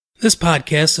This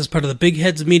podcast is part of the Big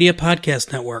Heads Media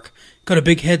Podcast Network. Go to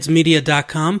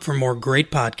bigheadsmedia.com for more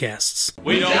great podcasts.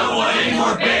 We don't want any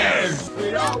more bears! We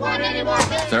don't want any more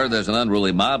bears! Sir, there's an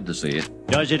unruly mob to see it.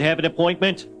 Does it have an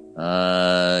appointment?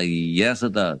 Yes,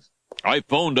 it does. I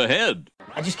phoned ahead.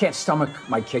 I just can't stomach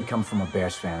my kid come from a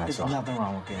Bears fan, that's all. There's nothing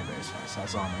wrong with being a Bears fan, so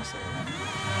that's all I'm going to say.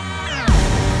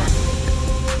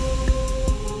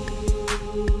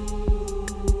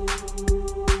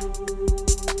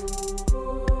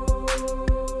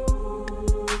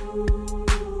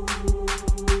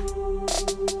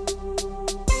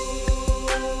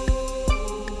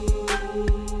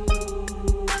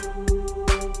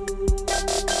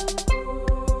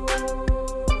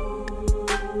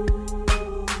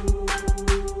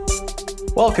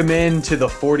 Welcome in to the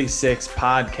 46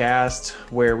 podcast,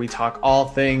 where we talk all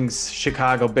things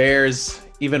Chicago Bears,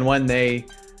 even when they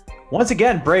once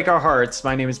again break our hearts.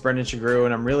 My name is Brendan Shagru,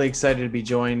 and I'm really excited to be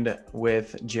joined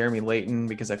with Jeremy Layton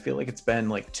because I feel like it's been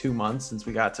like 2 months since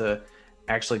we got to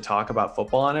actually talk about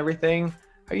football and everything.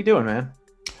 How you doing, man?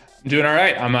 I'm doing all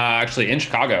right. I'm actually in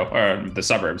Chicago, or the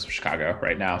suburbs of Chicago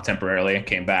right now, temporarily. I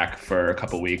came back for a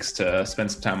couple weeks to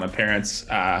spend some time with my parents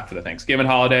for the Thanksgiving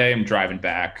holiday. I'm driving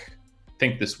back, I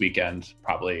think this weekend,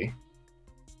 probably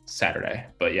Saturday.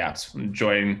 But yeah,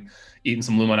 enjoying eating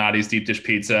some Luminati's deep dish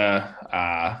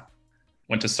pizza.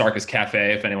 Went to Sarkis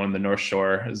Cafe, if anyone in the North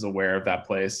Shore is aware of that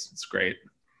place. It's great.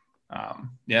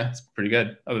 Yeah, it's pretty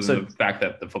good. Other than the fact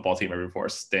that the football team I root for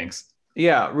stinks.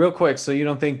 Yeah, real quick. So you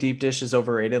don't think deep dish is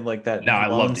overrated? Like that? No, I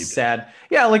love deep dish.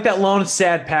 Yeah, like that lone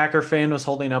sad Packer fan was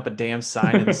holding up a damn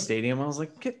sign in the stadium. I was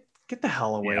like, get the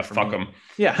hell away from me. Fuck them.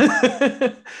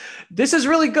 Yeah. This is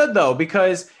really good though,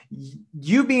 because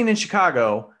you being in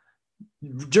Chicago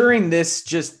during this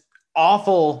just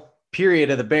awful period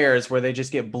of the Bears where they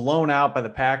just get blown out by the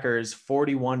Packers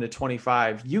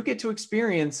 41-25, you get to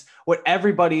experience what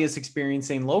everybody is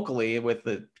experiencing locally with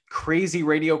the crazy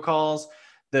radio calls,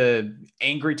 the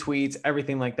angry tweets,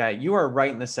 everything like that. You are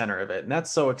right in the center of it. And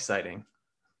that's so exciting.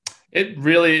 It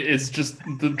really is just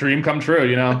the dream come true,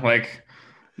 you know, like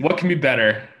what can be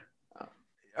better?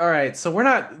 All right. So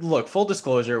full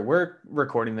disclosure, we're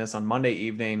recording this on Monday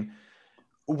evening.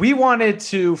 We wanted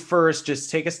to first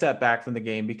just take a step back from the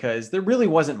game because there really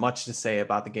wasn't much to say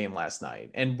about the game last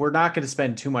night. And we're not going to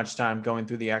spend too much time going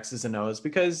through the X's and O's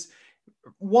because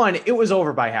one, it was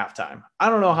over by halftime. I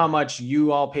don't know how much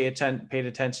you all paid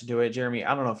attention to it, Jeremy.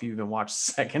 I don't know if you even watched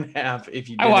the second half. If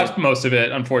you did. I watched most of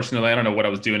it. Unfortunately, I don't know what I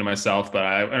was doing to myself, but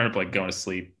I ended up like going to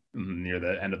sleep near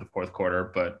the end of the fourth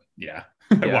quarter. But yeah,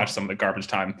 I watched some of the garbage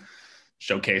time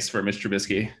showcase for Mitch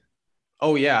Trubisky.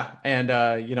 Oh yeah.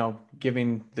 And,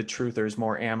 giving the truthers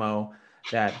more ammo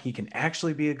that he can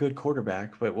actually be a good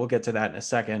quarterback, but we'll get to that in a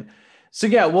second. So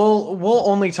yeah, we'll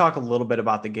only talk a little bit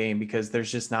about the game because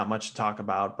there's just not much to talk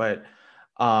about, but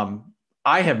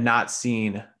I have not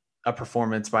seen a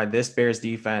performance by this Bears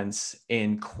defense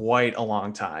in quite a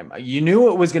long time. You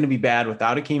knew it was going to be bad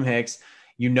without Akeem Hicks.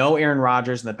 Aaron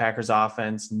Rodgers and the Packers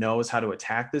offense knows how to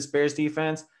attack this Bears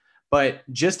defense, but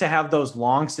just to have those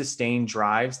long sustained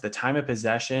drives, the time of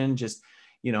possession, just,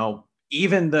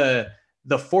 even the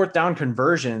fourth down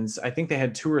conversions, I think they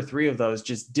had 2 or 3 of those,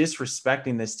 just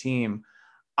disrespecting this team.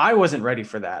 I wasn't ready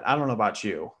for that. I don't know about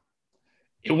you.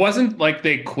 It wasn't like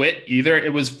they quit either.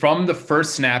 It was from the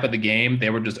first snap of the game. They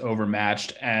were just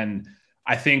overmatched. And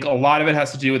I think a lot of it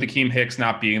has to do with Akeem Hicks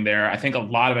not being there. I think a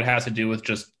lot of it has to do with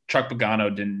just Chuck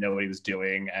Pagano didn't know what he was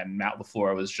doing. And Matt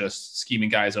LaFleur was just scheming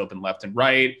guys open left and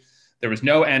right. There was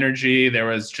no energy. There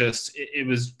was just,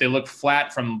 they looked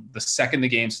flat from the second the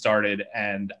game started.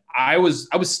 And I was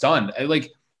stunned.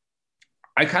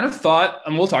 I kind of thought,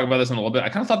 and we'll talk about this in a little bit, I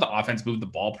kind of thought the offense moved the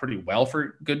ball pretty well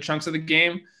for good chunks of the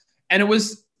game. And it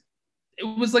was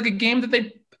like a game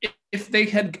that if they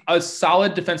had a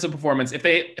solid defensive performance, if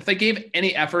they gave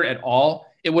any effort at all,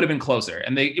 it would have been closer.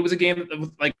 And it was a game that was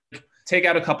like, take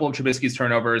out a couple of Trubisky's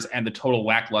turnovers and the total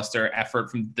lackluster effort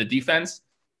from the defense,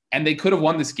 and they could have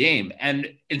won this game.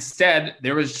 And instead, they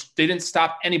didn't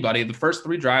stop anybody. The first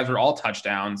 3 drives were all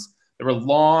touchdowns. They were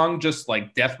long, just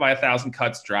like death by 1,000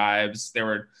 cuts drives.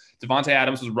 Devontae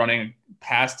Adams was running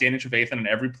past Danny Trevathan in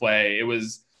every play. It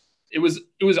was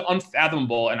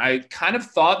unfathomable. And I kind of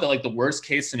thought that like the worst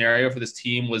case scenario for this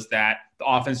team was that the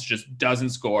offense just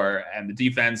doesn't score and the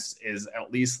defense is at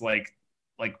least like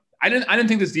I didn't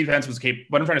think this defense was capable.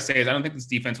 What I'm trying to say is I don't think this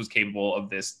defense was capable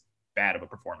of this bad of a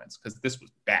performance because this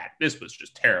was bad. This was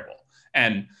just terrible.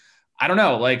 And I don't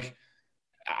know, like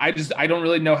I don't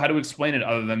really know how to explain it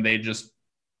other than they didn't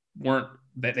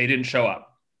show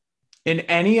up. In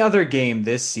any other game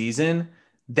this season,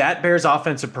 that Bears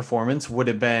offensive performance would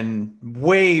have been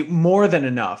way more than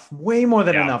enough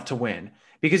to win,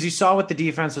 because you saw what the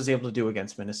defense was able to do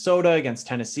against Minnesota, against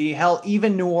Tennessee, hell,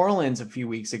 even New Orleans a few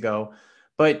weeks ago.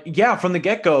 But yeah, from the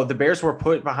get-go, the Bears were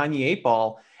put behind the 8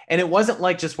 ball. And it wasn't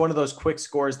like just one of those quick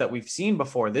scores that we've seen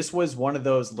before. This was one of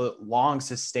those long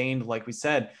sustained, like we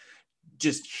said,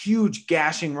 just huge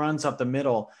gashing runs up the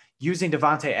middle, using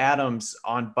Devontae Adams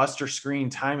on buster screen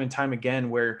time and time again,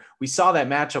 where we saw that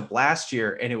matchup last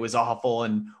year and it was awful.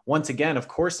 And once again, of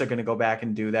course, they're going to go back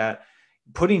and do that.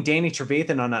 Putting Danny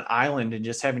Trevathan on an island and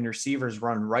just having receivers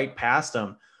run right past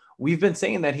him. We've been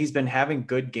saying that he's been having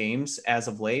good games as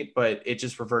of late, but it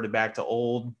just reverted back to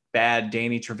old, bad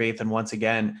Danny Trevathan once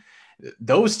again.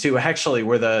 Those two actually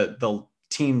were the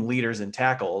team leaders in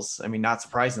tackles. I mean, not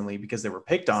surprisingly, because they were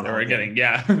picked on. They were getting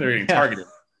targeted.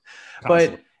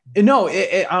 But no,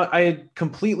 I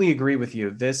completely agree with you.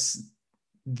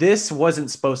 This wasn't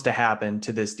supposed to happen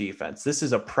to this defense. This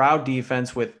is a proud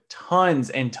defense with tons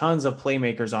and tons of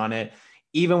playmakers on it.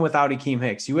 Even without Akeem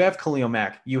Hicks, you have Khalil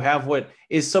Mack. You have what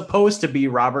is supposed to be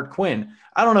Robert Quinn.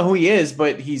 I don't know who he is,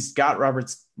 but he's got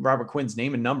Robert Quinn's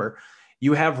name and number.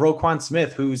 You have Roquan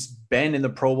Smith, who's been in the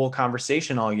Pro Bowl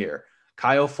conversation all year.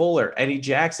 Kyle Fuller, Eddie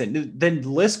Jackson. The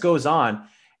list goes on.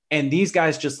 And these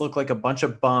guys just look like a bunch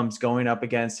of bums going up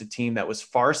against a team that was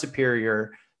far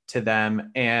superior to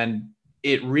them. And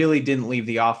it really didn't leave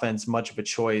the offense much of a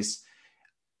choice.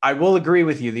 I will agree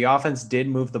with you. The offense did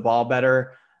move the ball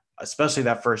better, especially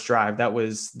that first drive. That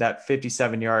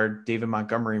 57-yard David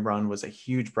Montgomery run was a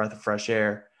huge breath of fresh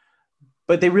air.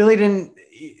 But they really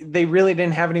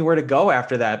didn't have anywhere to go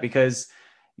after that, because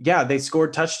yeah, they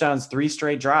scored touchdowns 3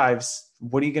 straight drives.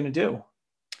 What are you going to do?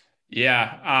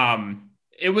 Yeah.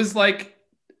 It was like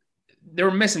they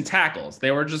were missing tackles. They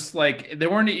were just like, they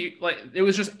weren't like, it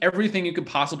was just everything you could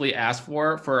possibly ask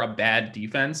for a bad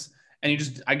defense. And I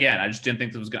just didn't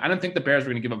think this was good. I didn't think the Bears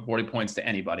were going to give up 40 points to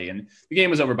anybody. And the game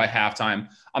was over by halftime.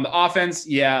 On the offense,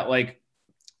 yeah, like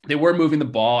they were moving the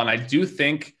ball. And I do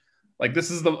think, like, this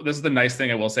is the nice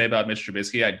thing I will say about Mitch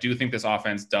Trubisky. I do think this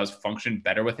offense does function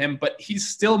better with him, but he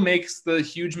still makes the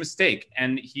huge mistake.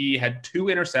 And he had 2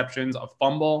 interceptions, a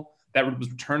fumble that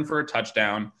was returned for a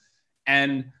touchdown,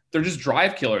 and they're just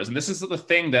drive killers. And this is the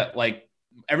thing that, like,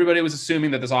 everybody was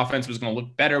assuming that this offense was going to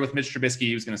look better with Mitch Trubisky.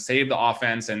 He was going to save the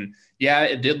offense. And yeah,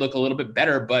 it did look a little bit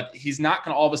better, but he's not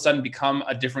going to all of a sudden become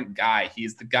a different guy.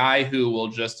 He's the guy who will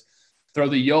just throw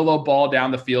the YOLO ball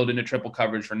down the field into triple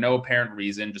coverage for no apparent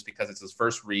reason, just because it's his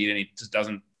first read and he just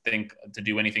doesn't think to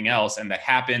do anything else. And that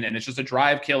happened. And it's just a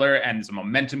drive killer and it's a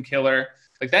momentum killer.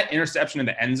 Like that interception in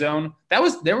the end zone, they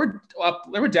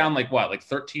were down like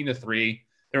 13-3.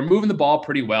 They were moving the ball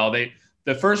pretty well.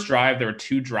 The first drive, there were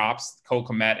 2 drops, Cole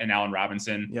Kmet and Allen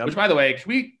Robinson, which, by the way, can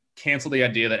we cancel the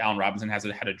idea that Allen Robinson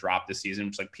hasn't had a drop this season,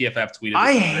 which like PFF tweeted?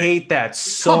 I hate that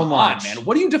so much. Come on, man.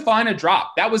 What do you define a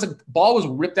drop? That was ball was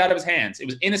ripped out of his hands. It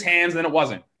was in his hands, and then it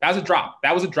wasn't. That was a drop.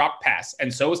 That was a drop pass.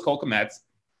 And so was Cole Kmet's.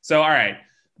 So, all right.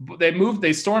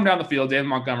 They stormed down the field. David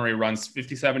Montgomery runs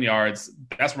 57 yards,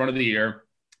 best run of the year.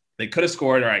 They could have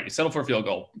scored. All right, you settle for a field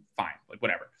goal. Fine. Like,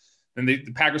 whatever. Then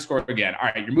the Packers scored again. All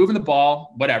right, you're moving the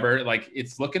ball, whatever. Like,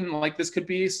 it's looking like this could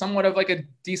be somewhat of like a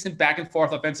decent back and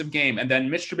forth offensive game. And then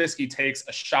Mitch Trubisky takes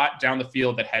a shot down the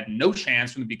field that had no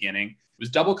chance from the beginning. It was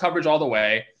double coverage all the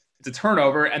way. It's a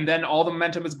turnover, and then all the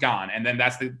momentum is gone. And then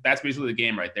that's basically the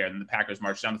game right there. And then the Packers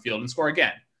march down the field and score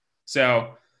again.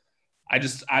 So I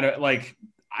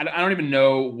don't even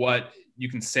know what you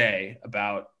can say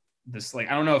about this. Like,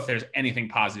 I don't know if there's anything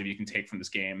positive you can take from this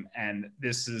game. And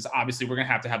this is obviously, we're going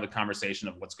to have the conversation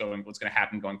of what's going to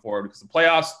happen going forward, because the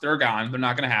playoffs, they're gone. They're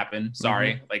not going to happen.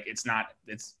 Sorry. Mm-hmm. Like, it's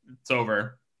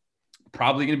over.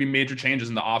 Probably going to be major changes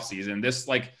in the offseason. This,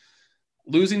 like,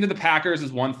 losing to the Packers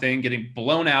is one thing. Getting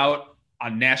blown out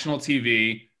on national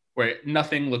TV where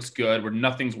nothing looks good, where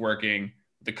nothing's working,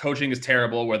 the coaching is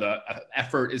terrible, where the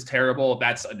effort is terrible,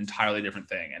 that's an entirely different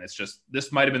thing. And it's just,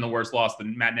 this might have been the worst loss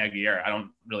than Matt Nagy era. I don't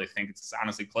really think it's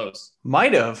honestly close.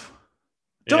 Might have.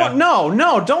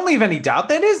 Don't leave any doubt.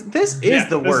 This is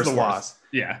the worst loss.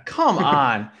 Yeah. Come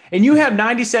on. And you have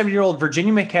 97-year-old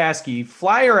Virginia McCaskey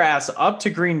fly her ass up to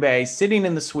Green Bay, sitting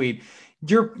in the suite.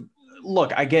 Virginia's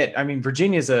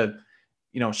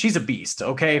she's a beast.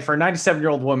 Okay. For a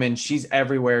 97-year-old woman, she's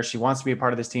everywhere. She wants to be a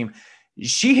part of this team.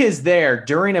 She is there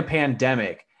during a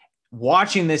pandemic,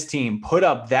 watching this team put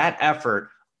up that effort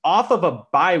off of a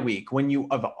bye week when you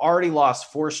have already lost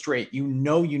 4 straight. You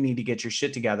know you need to get your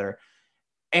shit together,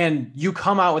 and you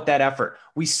come out with that effort.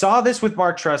 We saw this with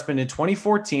Mark Trestman in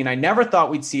 2014. I never thought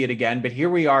we'd see it again, but here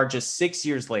we are just 6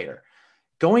 years later.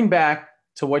 Going back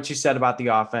to what you said about the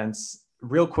offense,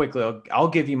 real quickly, I'll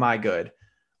give you my good.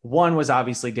 One was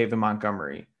obviously David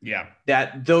Montgomery. Yeah.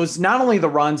 That those, not only the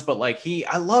runs, but like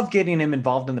I love getting him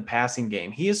involved in the passing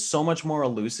game. He is so much more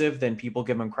elusive than people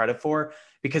give him credit for,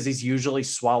 because he's usually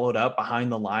swallowed up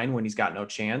behind the line when he's got no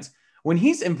chance. When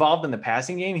he's involved in the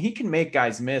passing game, he can make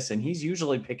guys miss, and he's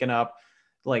usually picking up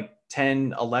like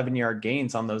 10, 11-yard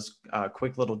gains on those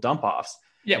quick little dump offs.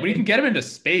 Yeah, but you can get him into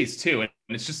space too. And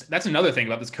it's just, that's another thing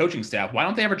about this coaching staff. Why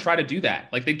don't they ever try to do that?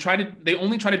 Like they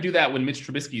only try to do that when Mitch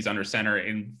Trubisky's under center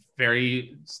in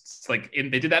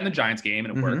they did that in the Giants game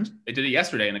and it worked. They did it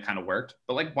yesterday and it kind of worked.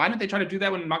 But like, why didn't they try to do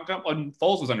that when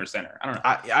Foles was under center? I don't know.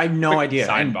 I have no idea.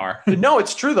 Sidebar. No,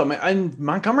 it's true though. And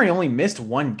Montgomery only missed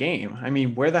one game. I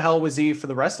mean, where the hell was he for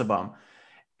the rest of them?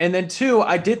 And then two,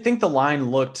 I did think the line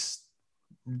looked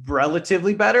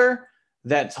relatively better.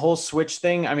 That whole switch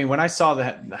thing. I mean, when I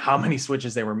saw how many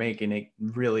switches they were making, it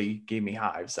really gave me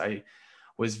hives. I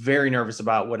was very nervous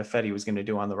about what Ifedi was going to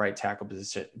do on the right tackle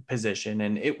position.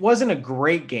 And it wasn't a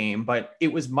great game, but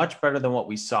it was much better than what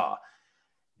we saw.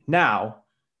 Now,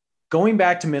 going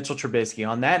back to Mitchell Trubisky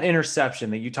on that interception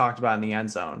that you talked about in the end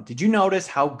zone, did you notice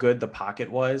how good the pocket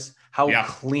was? How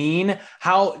clean,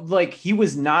 how like he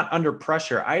was not under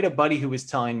pressure. I had a buddy who was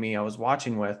telling me, I was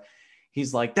watching with,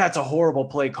 he's like, that's a horrible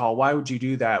play call. Why would you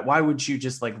do that? Why would you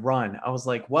just like run? I was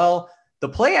like, well, the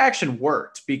play action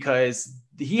worked because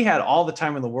he had all the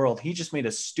time in the world. He just made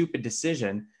a stupid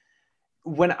decision.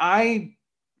 When I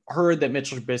heard that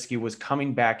Mitchell Trubisky was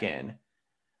coming back in,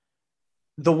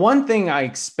 the one thing I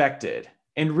expected,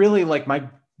 and really like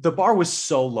the bar was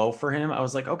so low for him. I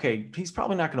was like, okay, he's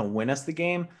probably not going to win us the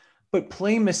game, but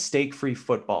play mistake-free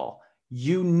football.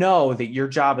 You know that your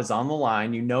job is on the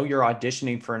line. You know you're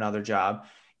auditioning for another job.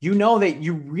 You know that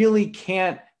you really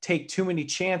can't take too many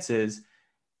chances.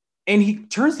 And he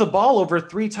turns the ball over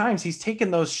 3 times. He's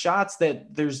taken those shots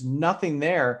that there's nothing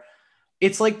there.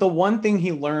 It's like the one thing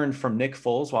he learned from Nick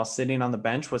Foles while sitting on the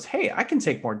bench was, hey, I can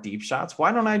take more deep shots.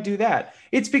 Why don't I do that?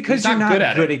 It's because you're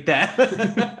not good at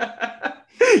that.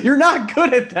 You're not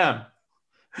good at them.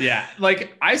 Yeah.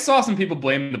 Like I saw some people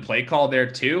blame the play call there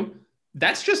too.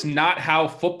 That's just not how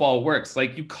football works.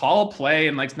 Like you call a play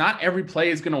and like not every play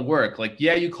is going to work. Like,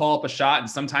 yeah, you call up a shot and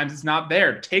sometimes it's not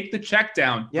there. Take the check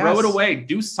down, throw it away,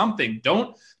 do something.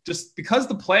 Don't just because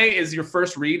the play is your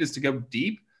first read is to go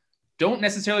deep. Don't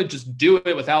necessarily just do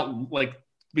it without like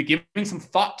giving some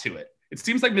thought to it. It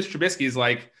seems like Mitch Trubisky is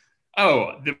like,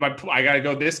 oh, I got to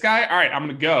go this guy. All right, I'm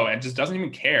going to go, and just doesn't even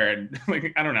care. And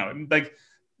like, I don't know, like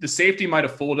the safety might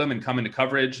have fooled him and come into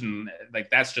coverage, and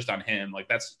like that's just on him. Like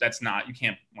that's not, you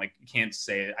can't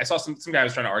say it. I saw some guy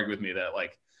was trying to argue with me that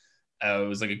like it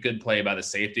was like a good play by the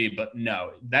safety, but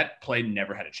no, that play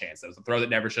never had a chance. That was a throw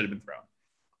that never should have been thrown.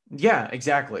 Yeah,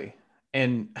 exactly.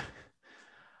 And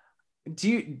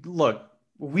we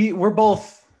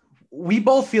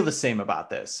both feel the same about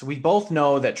this. We both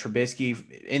know that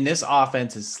Trubisky in this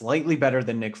offense is slightly better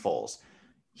than Nick Foles.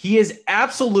 He is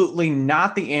absolutely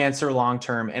not the answer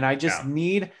long-term. And I just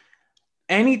need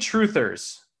any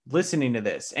truthers listening to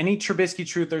this, any Trubisky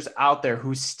truthers out there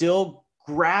who still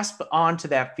grasp onto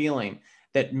that feeling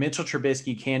that Mitchell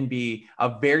Trubisky can be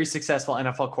a very successful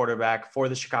NFL quarterback for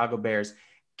the Chicago Bears.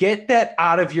 Get that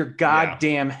out of your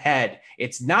goddamn head.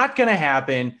 It's not going to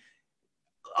happen.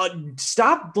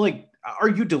 Stop. Like, are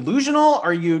you delusional?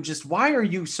 Why are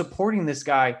you supporting this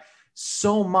guy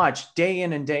so much day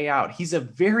in and day out? He's a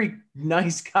very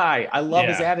nice guy. I love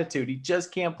his attitude. He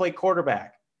just can't play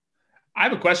quarterback. I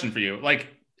have a question for you. Like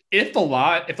if the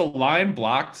line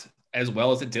blocked as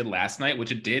well as it did last night,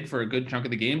 which it did for a good chunk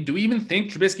of the game, do we even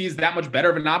think Trubisky is that much better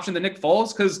of an option than Nick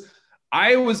Foles? Because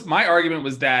my argument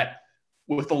was that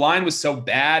if the line was so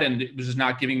bad and it was just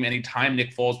not giving him any time,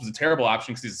 Nick Foles was a terrible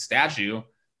option because he's a statue,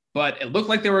 but it looked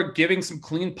like they were giving some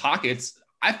clean pockets.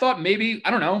 I thought maybe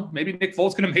Nick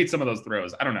Foles could have made some of those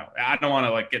throws. I don't know. I don't want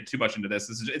to like get too much into this.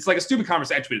 It's like a stupid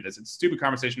conversation. I tweeted this. It's a stupid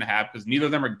conversation to have because neither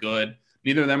of them are good.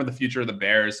 Neither of them are the future of the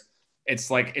Bears. It's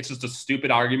just a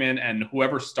stupid argument. And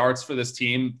whoever starts for this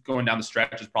team going down the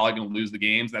stretch is probably going to lose the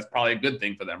games. That's probably a good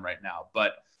thing for them right now.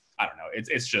 But I don't know.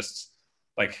 It's just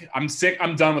like, I'm sick.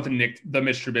 I'm done with the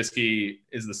Mitch Trubisky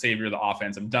is the savior of the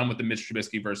offense. I'm done with the Mitch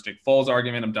Trubisky versus Nick Foles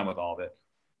argument. I'm done with all of it.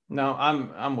 No,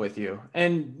 I'm with you.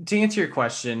 And to answer your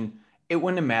question, it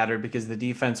wouldn't have mattered because the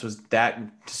defense was that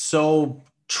so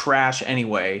trash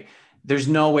anyway. There's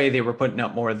no way they were putting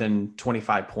up more than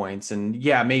 25 points. And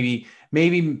yeah, maybe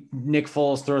Nick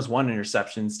Foles throws 1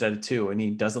 interception instead of 2 and he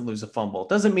doesn't lose a fumble. It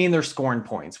doesn't mean they're scoring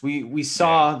points. We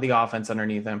saw the offense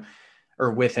underneath him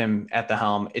or with him at the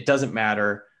helm. It doesn't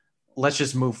matter. Let's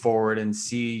just move forward and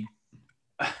see.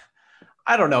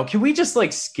 I don't know. Can we just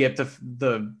like skip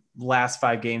the last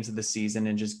 5 games of the season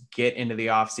and just get into the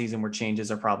off season where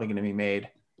changes are probably going to be made.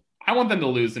 I want them to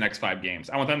lose the next 5 games.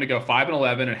 I want them to go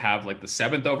 5-11 and have like the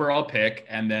 7th overall pick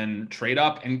and then trade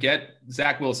up and get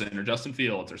Zach Wilson or Justin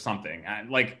Fields or something.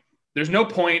 Like, there's no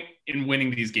point in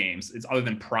winning these games. It's other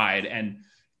than pride. And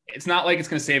it's not like it's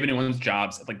going to save anyone's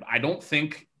jobs. Like, I don't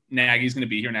think Nagy's going to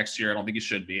be here next year. I don't think he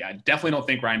should be. I definitely don't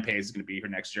think Ryan Pace is going to be here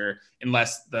next year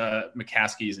unless the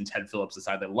McCaskies and Ted Phillips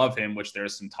decide they love him, which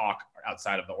there's some talk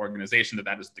outside of the organization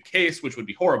that is the case, which would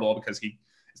be horrible because he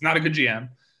is not a good GM.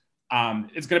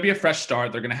 It's going to be a fresh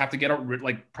start. They're going to have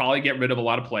to probably get rid of a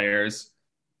lot of players.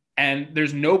 And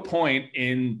there's no point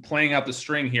in playing out the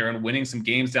string here and winning some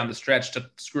games down the stretch to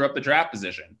screw up the draft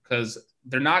position because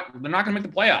they're not going to make the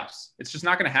playoffs. It's just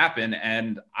not going to happen.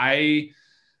 And I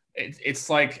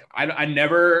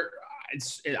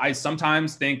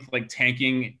sometimes think like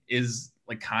tanking is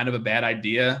like kind of a bad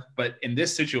idea, but in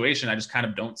this situation, I just kind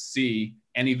of don't see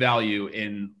any value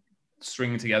in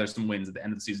stringing together some wins at the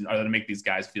end of the season other than to make these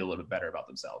guys feel a little bit better about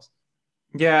themselves.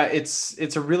 Yeah,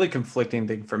 it's a really conflicting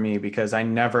thing for me because I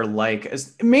never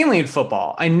mainly in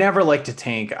football, I never like to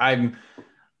tank.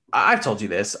 I've told you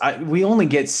this. We only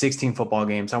get 16 football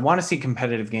games. I want to see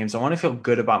competitive games. I want to feel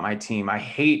good about my team. I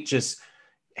hate just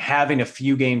having a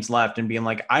few games left and being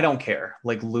like, I don't care,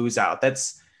 like lose out.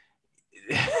 That's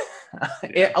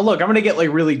look, I'm going to get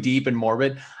like really deep and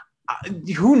morbid.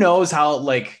 Who knows how,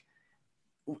 like,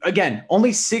 again,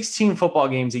 only 16 football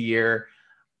games a year.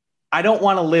 I don't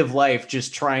want to live life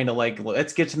just trying to like,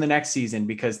 let's get to the next season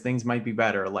because things might be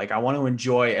better. Like I want to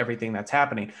enjoy everything that's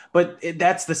happening, but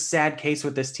that's the sad case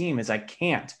with this team is I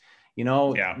can't,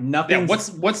 nothing.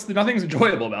 Nothing's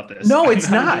enjoyable about this. No, it's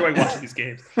not. I enjoy watching these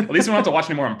games. At least we don't have to watch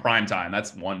anymore in prime time.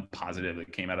 That's one positive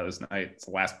that came out of this night. It's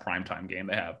the last prime time game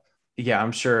they have. Yeah,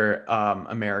 I'm sure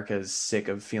America's sick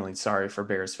of feeling sorry for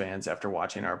Bears fans after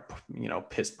watching our,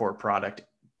 piss poor product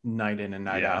night in and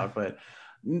night out. But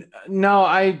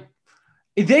no,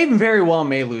 they very well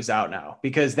may lose out now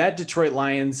because that Detroit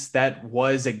Lions, that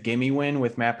was a gimme win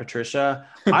with Matt Patricia.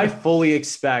 I fully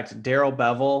expect Darrell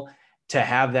Bevell to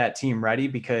have that team ready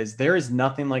because there is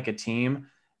nothing like a team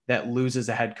that loses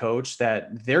a head coach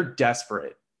that they're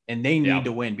desperate and they need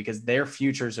to win because their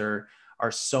futures are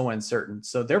so uncertain.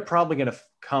 So they're probably going to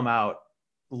come out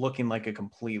looking like a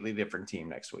completely different team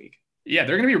next week. Yeah,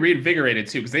 they're going to be reinvigorated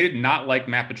too because they did not like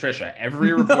Matt Patricia.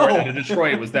 Every report out of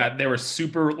Detroit was that they were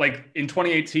super, like in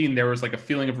 2018, there was like a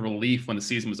feeling of relief when the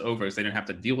season was over because they didn't have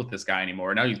to deal with this guy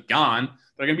anymore. Now he's gone.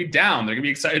 They're going to be down. They're going to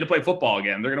be excited to play football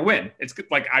again. They're going to win. It's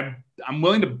like I'm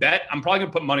willing to bet. I'm probably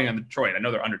going to put money on Detroit. I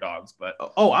know they're underdogs, but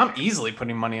I'm easily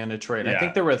putting money on Detroit. Yeah. I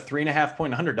think they were a 3.5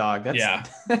 point underdog.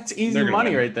 That's easy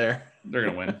money right there.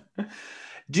 They're going to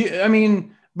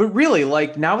win. But really,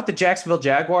 like now with the Jacksonville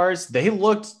Jaguars, they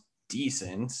looked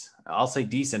decent. I'll say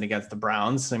decent against the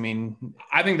Browns. I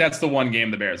think that's the one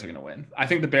game the Bears are going to win. I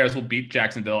think the Bears will beat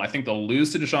Jacksonville. I think they'll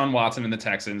lose to Deshaun Watson and the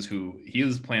Texans, who he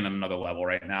is playing on another level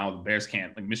right now. The Bears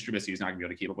can't, like, Mr. Trubisky is not going to be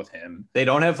able to keep up with him. They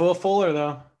don't have Will Fuller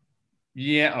though.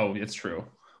 Yeah. Oh, it's true.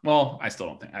 Well, I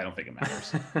don't think it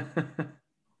matters.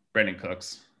 Brandon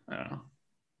Cooks. I don't know.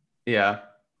 Yeah.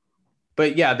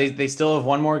 But yeah, they still have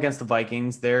one more against the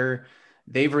Vikings.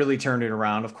 They've really turned it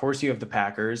around. Of course you have the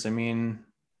Packers.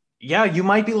 Yeah, you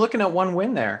might be looking at one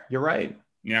win there. You're right.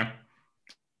 Yeah.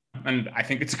 And I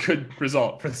think it's a good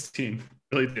result for this team.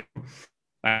 Really do.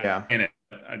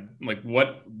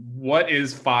 What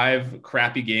is 5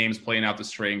 crappy games playing out the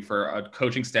string for a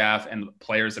coaching staff and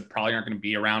players that probably aren't going to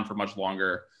be around for much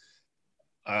longer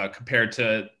compared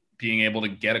to being able to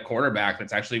get a quarterback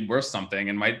that's actually worth something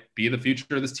and might be the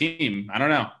future of this team? I don't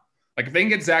know. Like if they can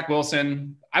get Zach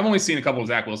Wilson, I've only seen a couple of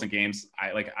Zach Wilson games.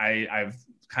 I've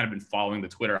kind of been following the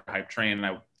Twitter hype train and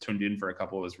I tuned in for a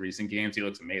couple of his recent games. He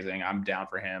looks amazing. I'm down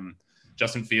for him.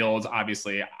 Justin Fields,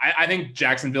 obviously. I think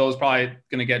Jacksonville is probably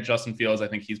going to get Justin Fields. I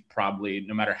think he's probably,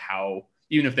 no matter how,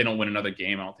 even if they don't win another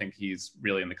game, I don't think he's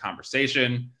really in the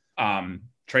conversation.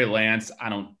 Trey Lance, I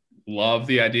don't love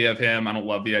the idea of him. I don't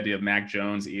love the idea of Mac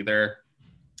Jones either.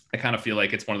 I kind of feel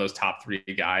like it's one of those top 3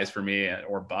 guys for me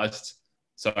or bust.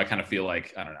 So I kind of feel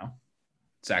like, I don't know.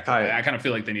 I kind of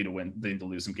feel like they need to win. They need to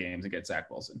lose some games and get Zach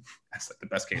Wilson. That's like the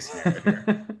best case scenario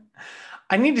here.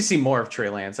 I need to see more of Trey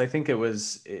Lance. I think it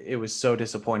was so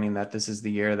disappointing that this is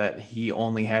the year that he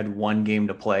only had one game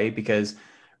to play because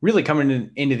really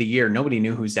coming into the year, nobody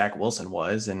knew who Zach Wilson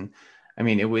was. And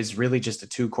it was really just a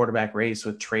 2 quarterback race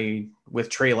with Trey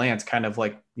Lance kind of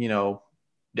like,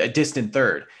 a distant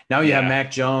third. Now you have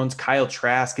Mac Jones. Kyle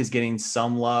Trask is getting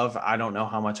some love. I don't know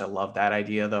how much I love that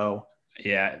idea though.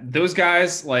 Yeah, those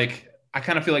guys, like, I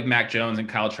kind of feel like Mac Jones and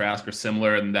Kyle Trask are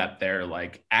similar in that they're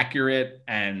like accurate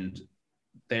and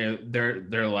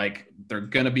they're like they're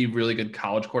gonna be really good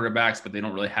college quarterbacks, but they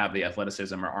don't really have the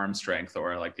athleticism or arm strength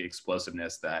or like the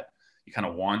explosiveness that you kind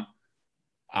of want.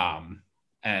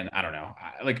 And I don't know,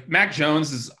 like Mac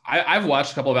Jones is. I've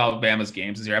watched a couple of Alabama's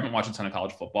games this year. I haven't watched a ton of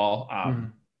college football.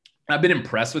 I've been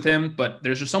impressed with him, but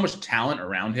there's just so much talent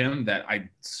around him that I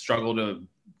struggle to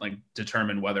like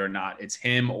determine whether or not it's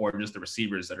him or just the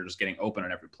receivers that are just getting open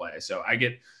on every play. So I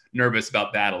get nervous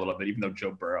about that a little bit, even though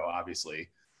Joe Burrow obviously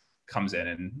comes in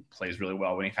and plays really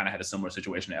well when he kind of had a similar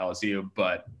situation at LSU.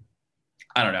 But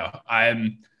I don't know.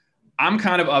 I'm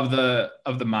kind of the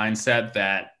mindset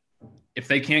that if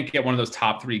they can't get one of those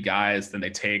top 3 guys, then they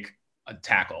take a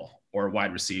tackle or a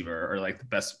wide receiver or like the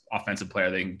best offensive player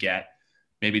they can get.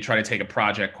 Maybe try to take a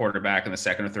project quarterback in the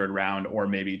 2nd or 3rd round, or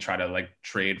maybe try to like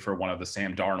trade for one of the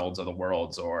Sam Darnolds of the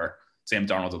world, or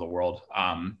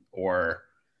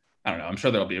I don't know. I'm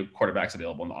sure there'll be quarterbacks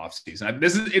available in the offseason.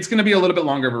 It's going to be a little bit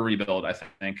longer of a rebuild, I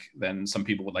think, than some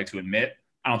people would like to admit.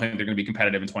 I don't think they're going to be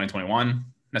competitive in 2021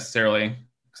 necessarily,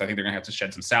 because I think they're going to have to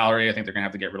shed some salary. I think they're going to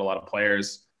have to get rid of a lot of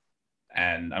players.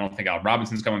 And I don't think Al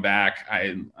Robinson's coming back.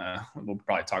 We'll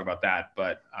probably talk about that,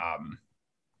 but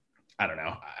I don't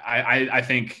know. I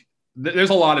think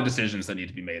there's a lot of decisions that need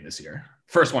to be made this year.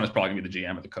 First one is probably gonna be the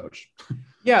GM or the coach.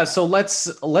 Yeah. So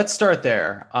let's start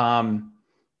there.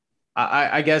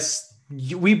 I guess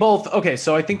we both, okay.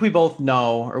 So I think we both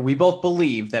know, or we both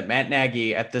believe that Matt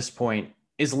Nagy at this point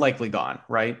is likely gone,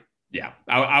 right? Yeah.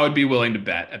 I would be willing to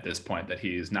bet at this point that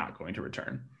he is not going to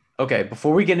return. Okay.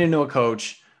 Before we get into a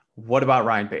coach, what about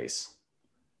Ryan Pace?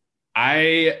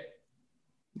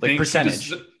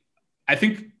 Percentage. I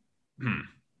think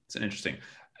it's an interesting.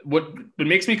 What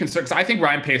makes me concerned, because I think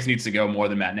Ryan Pace needs to go more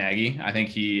than Matt Nagy. I think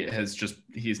he's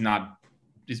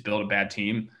built a bad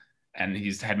team, and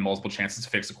he's had multiple chances to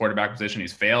fix the quarterback position.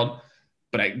 He's failed.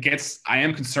 But I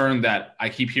am concerned that I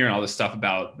keep hearing all this stuff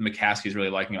about the McCaskies really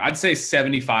liking him. I'd say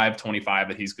 75-25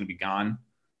 that he's going to be gone.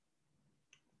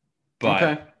 But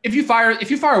okay. if you fire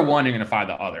one, you're going to fire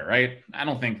the other, right? I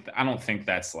don't think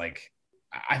that's like.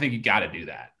 I think you got to do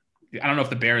that. I don't know if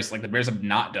the Bears have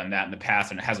not done that in the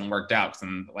past and it hasn't worked out. Cause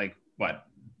then I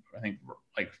think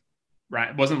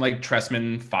wasn't like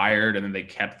Trestman fired and then they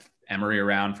kept Emery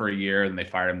around for a year and they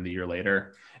fired him the year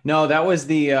later. No, that was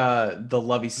the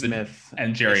Lovie Smith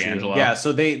and Jerry Angelo. Yeah.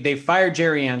 So they fired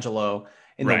Jerry Angelo.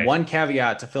 And the one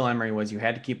caveat to Phil Emery was you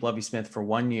had to keep Lovie Smith for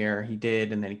 1 year. He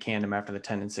did. And then he canned him after the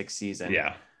 10-6 season.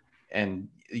 Yeah. And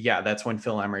yeah, that's when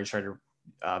Phil Emery tried to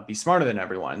be smarter than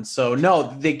everyone. So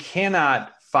no, they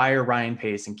cannot fire Ryan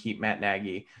Pace and keep Matt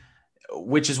Nagy,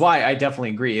 which is why I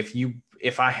definitely agree.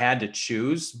 If I had to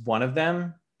choose one of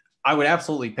them, I would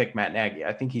absolutely pick Matt Nagy.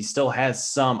 I think he still has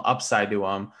some upside to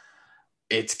him.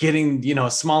 It's getting,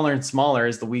 smaller and smaller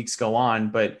as the weeks go on,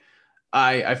 but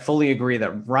I fully agree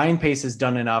that Ryan Pace has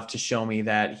done enough to show me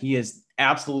that he is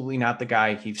absolutely not the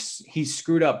guy. He's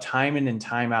screwed up time in and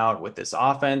time out with this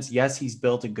offense. Yes, he's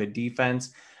built a good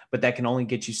defense, but that can only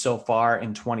get you so far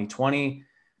in 2020.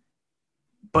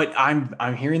 But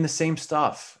I'm hearing the same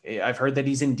stuff. I've heard that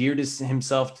he's endeared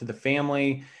himself to the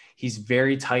family. He's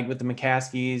very tight with the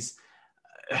McCaskies.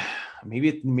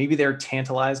 Maybe they're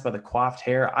tantalized by the coiffed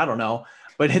hair. I don't know,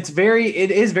 but it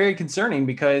is very concerning,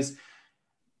 because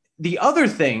the other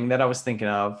thing that I was thinking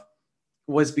of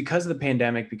was, because of the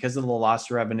pandemic, because of the lost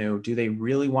revenue, do they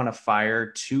really want to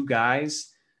fire 2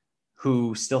 guys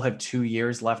who still have 2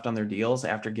 years left on their deals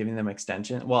after giving them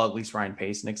extension? Well, at least Ryan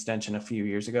Pace an extension a few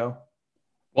years ago.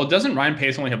 Well, doesn't Ryan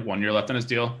Pace only have 1 year left on his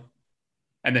deal?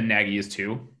 And then Nagy is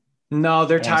 2? No,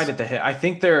 they're tied at the hip. I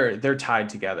think they're tied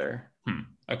together.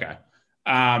 Okay.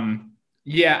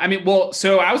 Yeah, I mean, well,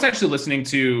 so I was actually listening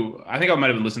to, I think I might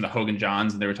have been listening to Hogan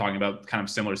Johns, and they were talking about kind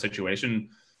of similar situation.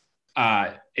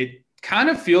 It kind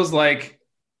of feels like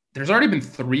there's already been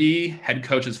 3 head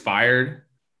coaches fired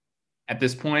at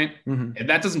this point. Mm-hmm. And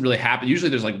that doesn't really happen. Usually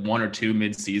there's like 1 or 2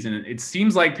 mid-season. It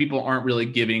seems like people aren't really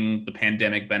giving the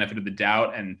pandemic benefit of the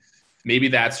doubt. And maybe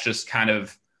that's just kind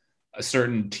of a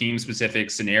certain team specific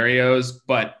scenarios,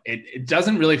 but it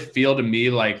doesn't really feel to me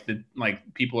like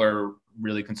people are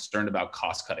really concerned about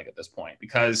cost cutting at this point,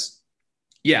 because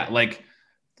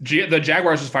the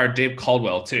Jaguars just fired Dave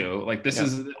Caldwell too. Like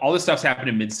is all this stuff's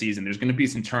happening mid-season. There's going to be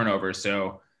some turnover.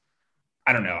 So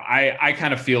I don't know. I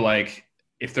kind of feel like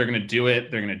if they're going to do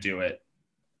it, they're going to do it.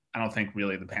 I don't think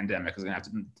really the pandemic is going to have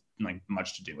to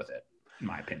much to do with it, in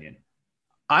my opinion.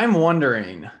 I'm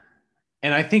wondering,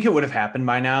 and I think it would have happened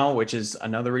by now, which is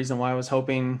another reason why I was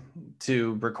hoping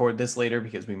to record this later,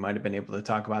 because we might have been able to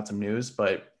talk about some news,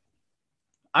 but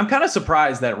I'm kind of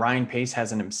surprised that Ryan Pace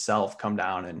hasn't himself come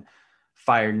down and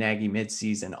fired Nagy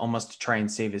mid-season, almost to try and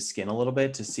save his skin a little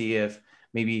bit, to see if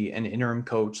maybe an interim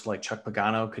coach like Chuck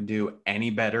Pagano could do any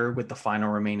better with the final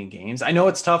remaining games. I know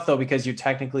it's tough though, because you're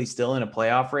technically still in a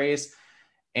playoff race,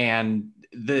 and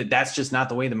that's just not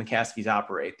the way the McCaskies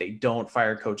operate. They don't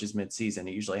fire coaches mid-season.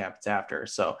 It usually happens after.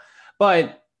 So,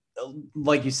 but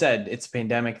like you said, it's a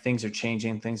pandemic. Things are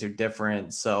changing. Things are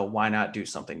different. So why not do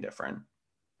something different?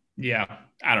 Yeah.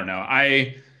 I don't know.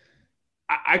 I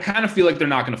kind of feel like they're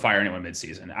not going to fire anyone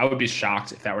mid-season. I would be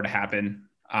shocked if that were to happen.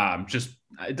 When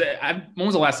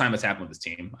was the last time this happened with this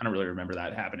team? I don't really remember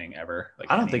that happening ever.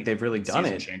 I don't think they've really done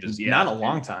it. Changes. Not a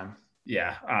long time.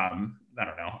 Yeah. I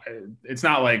don't know. It's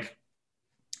not like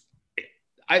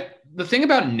the thing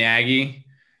about Nagy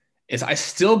is I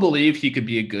still believe he could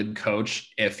be a good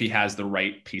coach if he has the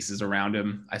right pieces around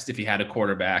him. If he had a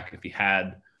quarterback, if he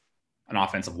had an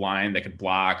offensive line that could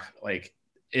block, like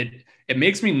it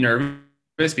makes me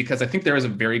nervous because I think there is a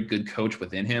very good coach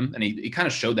within him. And he kind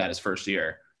of showed that his first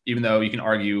year, even though you can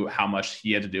argue how much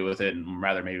he had to do with it and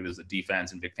rather maybe it was the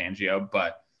defense and Vic Fangio.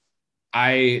 But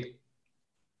I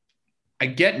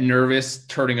get nervous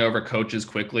turning over coaches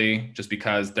quickly just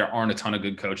because there aren't a ton of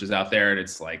good coaches out there. And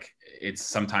it's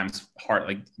sometimes hard.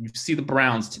 Like you see the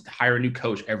Browns to hire a new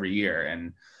coach every year.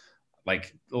 And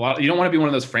like you don't want to be one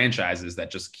of those franchises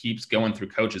that just keeps going through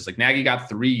coaches. Like Nagy got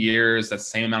 3 years. That's the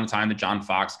same amount of time that John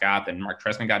Fox got. Then Mark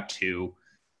Trestman got 2.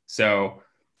 So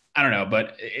I don't know,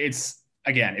 but it's,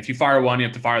 again, if you fire one, you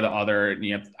have to fire the other.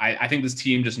 And I think this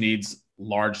team just needs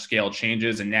large scale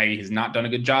changes, and Nagy has not done a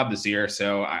good job this year.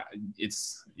 So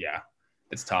it's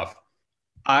tough.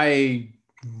 I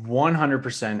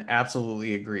 100%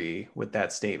 absolutely agree with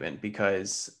that statement,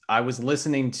 because I was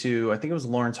listening to, I think it was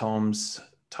Lawrence Holmes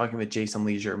talking with Jason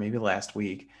Leisure maybe last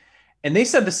week, and they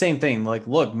said the same thing. Like,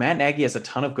 look, Matt Nagy has a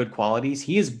ton of good qualities.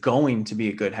 He is going to be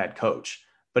a good head coach,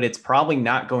 but it's probably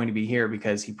not going to be here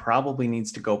because he probably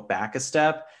needs to go back a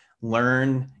step,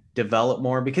 learn, develop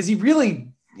more, because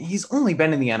he's only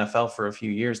been in the NFL for a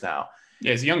few years now.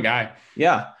 Yeah, he's a young guy.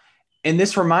 Yeah. And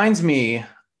this reminds me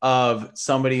of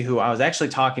somebody who I was actually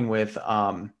talking with,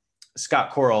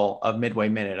 Scott Coral of Midway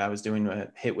Minute. I was doing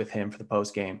a hit with him for the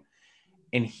post game,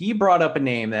 and he brought up a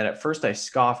name that at first I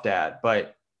scoffed at,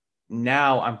 but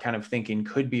now I'm kind of thinking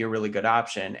could be a really good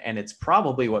option. And it's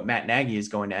probably what Matt Nagy is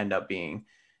going to end up being.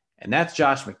 And that's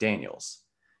Josh McDaniels.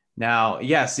 Now,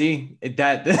 yeah, see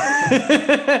that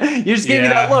you just gave me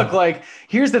that look. Like,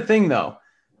 here's the thing though.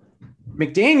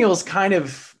 Matt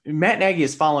Nagy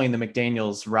is following the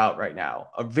McDaniels route right now.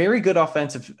 A very good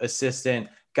offensive assistant,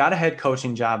 got a head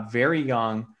coaching job, very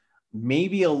young,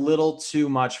 maybe a little too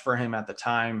much for him at the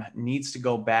time, needs to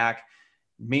go back,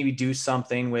 maybe do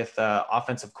something with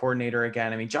offensive coordinator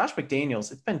again. I mean, Josh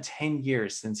McDaniels, it's been 10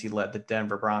 years since he led the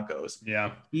Denver Broncos.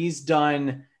 Yeah.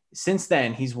 Since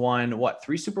then, he's won,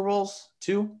 3 Super Bowls?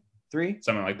 2? 3?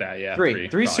 Something like that, yeah.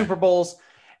 3 Super Bowls.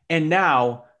 And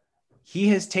now he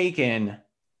has taken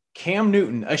Cam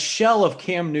Newton, a shell of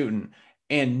Cam Newton,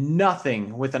 and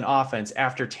nothing with an offense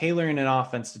after tailoring an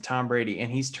offense to Tom Brady.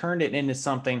 And he's turned it into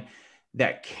something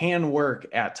that can work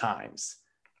at times.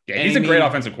 Yeah, he's a great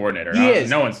offensive coordinator.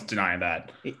 No one's denying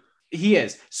that. He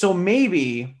is. So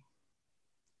maybe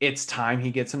it's time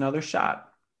he gets another shot.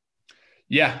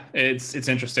 Yeah, it's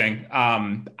interesting.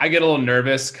 I get a little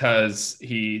nervous because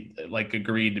he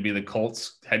agreed to be the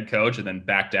Colts head coach and then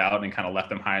backed out and kind of left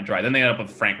them high and dry. Then they ended up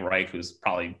with Frank Reich, who's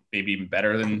probably maybe even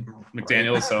better than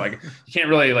McDaniels. So you can't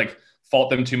really fault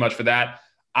them too much for that.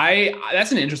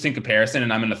 That's an interesting comparison,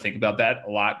 and I'm going to think about that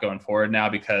a lot going forward now,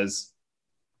 because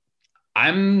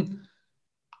my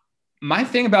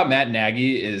thing about Matt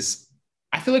Nagy is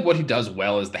I feel like what he does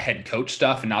well is the head coach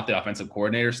stuff and not the offensive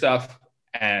coordinator stuff.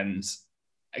 And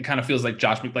it kind of feels like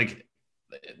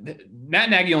Matt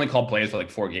Nagy only called plays for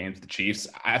 4 games with the Chiefs.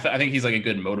 I think he's a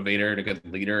good motivator and a good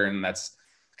leader. And that's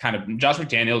kind of Josh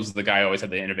McDaniels is the guy who always had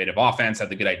the innovative offense, had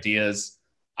the good ideas.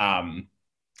 I don't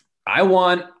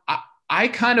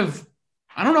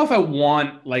know if I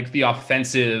want the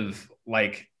offensive,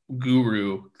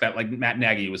 guru that Matt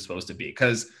Nagy was supposed to be,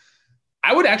 because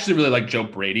I would actually really like Joe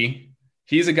Brady.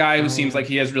 He's a guy who seems like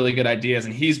he has really good ideas,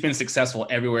 and he's been successful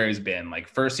everywhere he's been.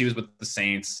 First he was with the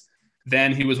Saints,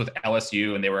 then he was with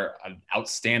LSU, and they were an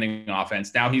outstanding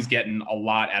offense. Now he's getting a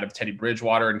lot out of Teddy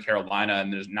Bridgewater in Carolina,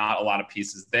 and there's not a lot of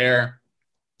pieces there.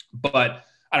 But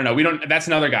I don't know. That's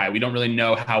another guy. We don't really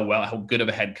know how good of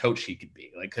a head coach he could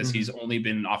be, because he's only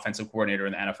been offensive coordinator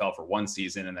in the NFL for 1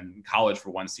 season and then in college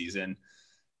for 1 season.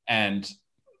 And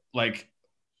I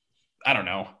don't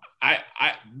know.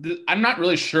 I'm not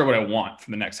really sure what I want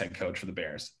from the next head coach for the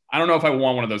Bears. I don't know if I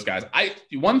want one of those guys.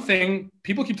 One thing,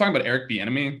 people keep talking about Eric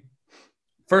Bieniemy.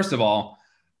 First of all,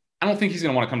 I don't think he's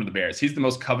going to want to come to the Bears. He's the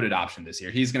most coveted option this year.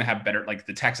 He's going to have better, like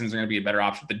the Texans are going to be a better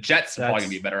option. The Jets are probably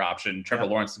going to be a better option. Trevor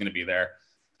Lawrence is going to be there.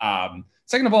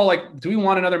 Second of all, like, do we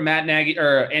want another Matt Nagy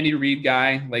or Andy Reid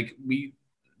guy? We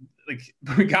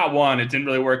got one. It didn't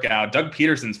really work out. Doug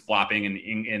Peterson's flopping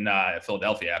in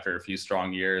Philadelphia after a few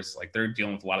strong years. Like, they're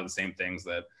dealing with a lot of the same things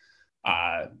that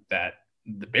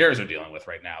the Bears are dealing with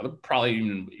right now. They're probably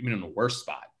even in a worse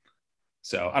spot.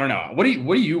 So I don't know. What do you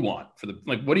want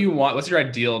what do you want? What's your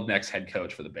ideal next head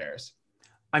coach for the Bears?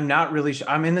 I'm not really sure.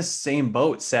 I'm in the same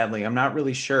boat, sadly. I'm not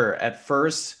really sure. At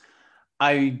first,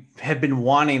 I have been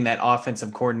wanting that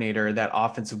offensive coordinator, that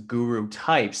offensive guru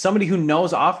type, somebody who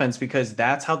knows offense, because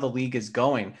that's how the league is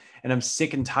going. And I'm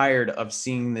sick and tired of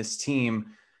seeing this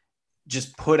team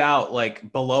just put out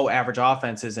like below average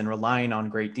offenses and relying on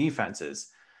great defenses.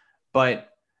 But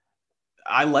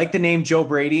I like the name Joe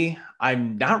Brady.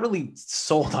 I'm not really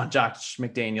sold on Josh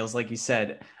McDaniels. Like you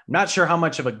said, I'm not sure how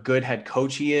much of a good head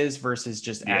coach he is versus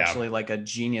just actually like a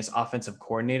genius offensive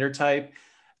coordinator type.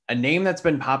 A name that's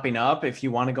been popping up, if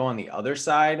you want to go on the other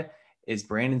side, is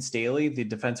Brandon Staley, the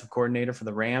defensive coordinator for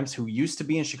the Rams, who used to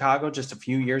be in Chicago just a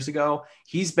few years ago.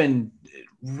 He's been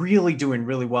really doing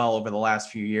really well over the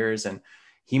last few years, and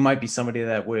he might be somebody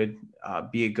that would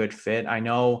be a good fit. I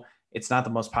know it's not the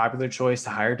most popular choice to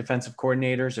hire defensive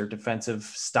coordinators or defensive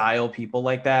style people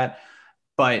like that.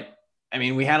 But I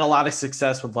mean, we had a lot of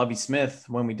success with Lovie Smith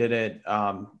when we did it,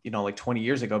 like 20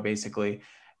 years ago, basically.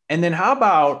 And then how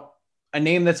about a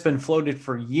name that's been floated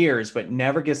for years, but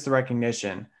never gets the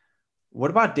recognition? What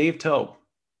about Dave Toub?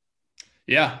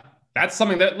 Yeah, that's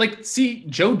something that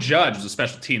Joe Judge was a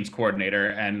special teams coordinator,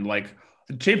 and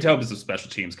Dave Toub is a special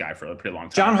teams guy for a pretty long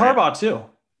time. John Harbaugh too.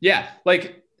 Yeah.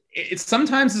 It's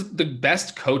sometimes the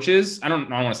best coaches. I don't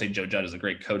want to say Joe Judge is a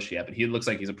great coach yet, but he looks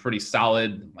like he's a pretty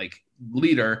solid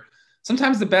leader.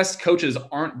 Sometimes the best coaches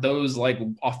aren't those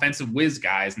offensive whiz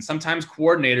guys, and sometimes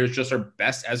coordinators just are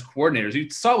best as coordinators. You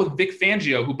saw it with Vic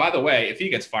Fangio, who, by the way, if he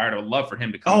gets fired, I would love for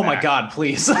him to come back. Oh my God,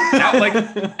 please! To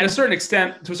a certain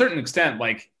extent,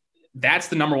 that's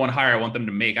the number one hire I want them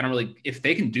to make. I don't really, if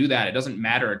they can do that, it doesn't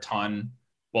matter a ton.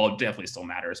 Well, it definitely still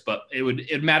matters, but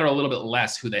it'd matter a little bit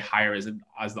less who they hire as the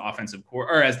offensive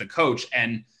or as the coach.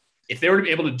 And if they were to be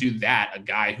able to do that, a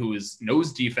guy who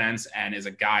knows defense and is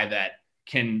a guy that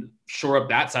can shore up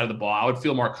that side of the ball, I would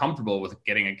feel more comfortable with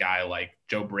getting a guy like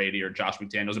Joe Brady or Josh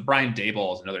McDaniels. Or Brian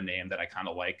Daboll is another name that I kind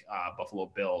of like,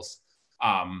 Buffalo Bills.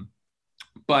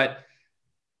 But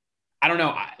I don't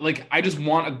know. I just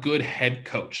want a good head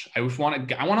coach. I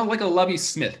want a Lovie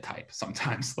Smith type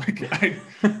sometimes.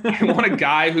 I want a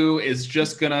guy who is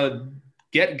just going to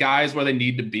get guys where they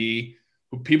need to be,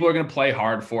 who people are going to play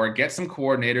hard for, get some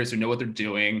coordinators who know what they're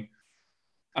doing.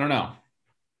 I don't know.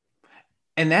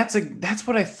 And that's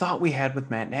what I thought we had with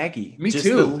Matt Nagy. Me just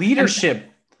too. The leadership.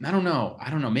 And I don't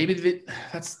know. Maybe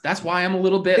that's why I'm a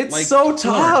little bit it's so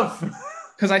tough.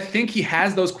 Because I think he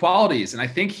has those qualities, and I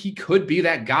think he could be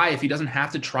that guy if he doesn't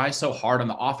have to try so hard on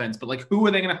the offense. But who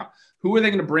are they going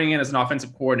to bring in as an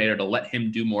offensive coordinator to let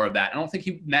him do more of that? I don't think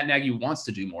Matt Nagy wants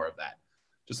to do more of that.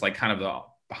 Just kind of the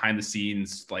behind the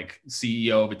scenes,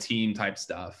 CEO of a team type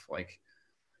stuff.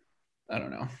 I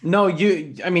don't know. No,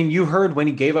 you heard when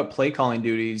he gave up play calling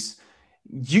duties,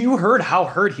 you heard how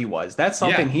hurt he was. That's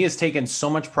something he has taken so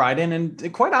much pride in.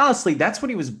 And quite honestly, that's what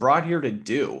he was brought here to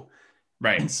do.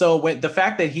 Right. And so the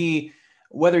fact that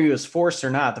whether he was forced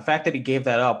or not, the fact that he gave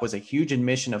that up was a huge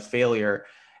admission of failure.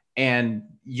 And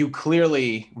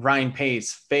Ryan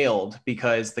Pace failed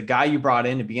because the guy you brought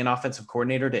in to be an offensive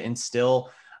coordinator, to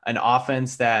instill an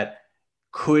offense that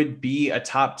could be a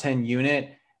top 10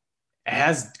 unit,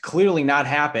 has clearly not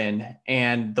happened.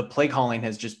 And the play calling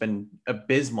has just been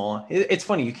abysmal. It's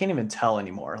funny. You can't even tell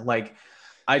anymore.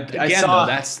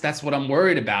 That's what I'm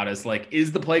worried about is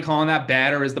the play calling that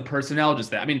bad, or is the personnel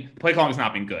just that? I mean, play calling has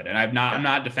not been good. And I'm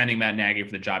not defending Matt Nagy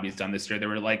for the job he's done this year. There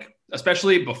were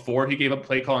especially before he gave up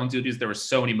play calling duties, there were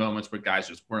so many moments where guys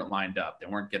just weren't lined up. They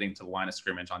weren't getting to the line of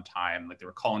scrimmage on time. They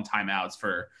were calling timeouts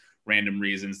for random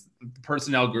reasons. The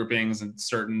personnel groupings and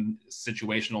certain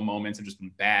situational moments have just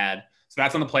been bad. So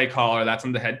that's on the play caller. That's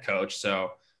on the head coach.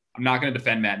 So I'm not going to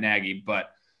defend Matt Nagy,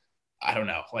 but I don't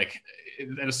know.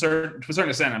 To a certain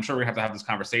extent, I'm sure we have to have this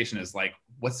conversation is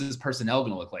what's this personnel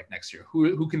going to look like next year?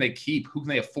 Who can they keep? Who can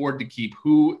they afford to keep?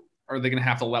 Who are they going to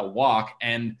have to let walk?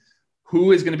 And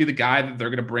who is going to be the guy that they're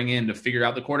going to bring in to figure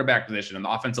out the quarterback position and the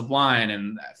offensive line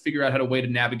and figure out how to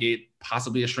navigate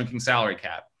possibly a shrinking salary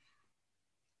cap?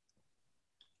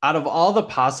 Out of all the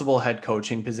possible head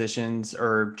coaching positions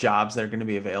or jobs that are going to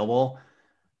be available,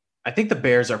 I think the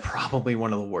Bears are probably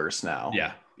one of the worst now.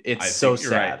 Yeah. It's so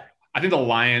sad. Right. I think the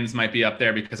Lions might be up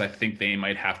there because I think they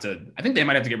might have to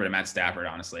get rid of Matt Stafford,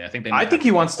 honestly. I think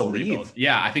he wants to leave.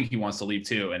 Yeah, I think he wants to leave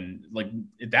too. And like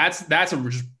that's a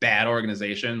just bad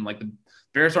organization. Like the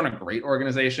Bears aren't a great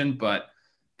organization, but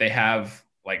they have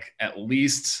like at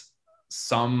least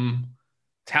some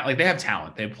talent. Like they have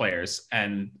talent, they have players.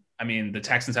 And I mean, the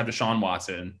Texans have Deshaun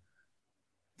Watson.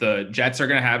 The Jets are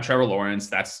going to have Trevor Lawrence.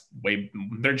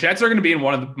 Their Jets are going to be in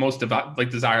one of the most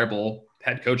desirable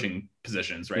head coaching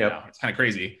positions right now. It's kind of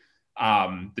crazy.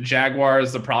 The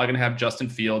Jaguars are probably going to have Justin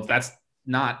Fields. That's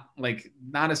not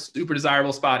a super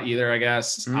desirable spot either, I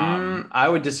guess. I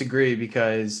would disagree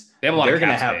because they have a lot of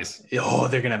cap space. Oh,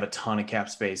 they're going to have a ton of cap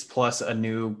space plus a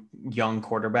new young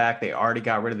quarterback. They already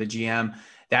got rid of the GM.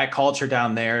 That culture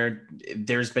down there,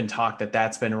 there's been talk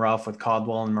that's been rough with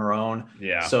Caldwell and Marrone.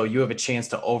 Yeah. So you have a chance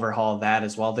to overhaul that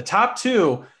as well. The top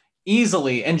two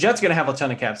easily, and Jets going to have a ton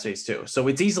of cap space too. So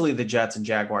it's easily the Jets and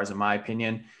Jaguars in my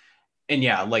opinion. And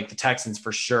yeah, like the Texans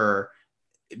for sure.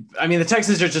 I mean, the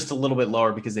Texans are just a little bit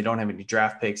lower because they don't have any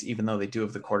draft picks, even though they do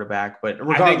have the quarterback. But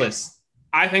regardless,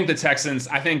 I think the Texans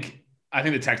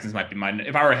might be mine.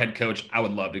 If I were a head coach, I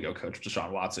would love to go coach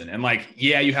Deshaun Watson. And like,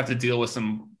 yeah, you have to deal with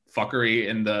some fuckery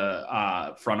in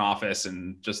the front office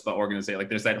and just the organization. Like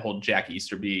there's that whole Jack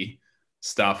Easterby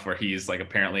stuff where he's like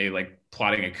apparently like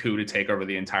plotting a coup to take over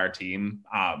the entire team.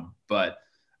 But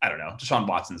I don't know. Deshaun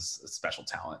Watson's a special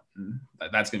talent. And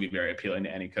that's going to be very appealing to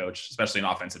any coach, especially an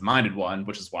offensive minded one,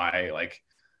 which is why like,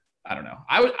 I don't know.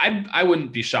 I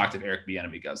wouldn't be shocked if Eric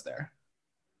Bieniemy goes there.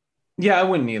 Yeah, I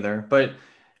wouldn't either. But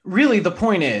really the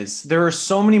point is there are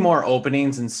so many more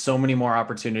openings and so many more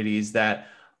opportunities that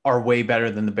are way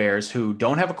better than the Bears, who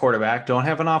don't have a quarterback, don't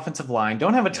have an offensive line,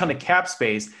 don't have a ton of cap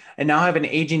space, and now have an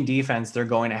aging defense they're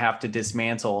going to have to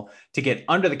dismantle to get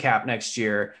under the cap next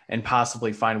year and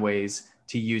possibly find ways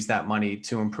to use that money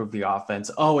to improve the offense.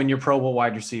 Oh, and your Pro Bowl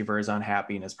wide receiver is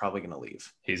unhappy and is probably going to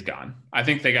leave. He's gone. I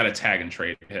think they got to tag and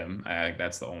trade him. I think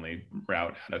that's the only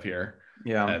route out of here.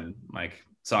 Yeah. And like,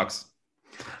 sucks.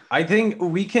 I think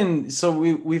we can, so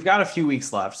we've got a few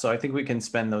weeks left. So I think we can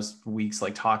spend those weeks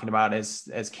like talking about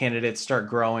as candidates start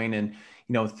growing and,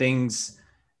 things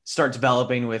start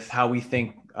developing with how we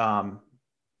think the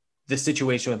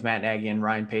situation with Matt Nagy and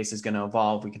Ryan Pace is going to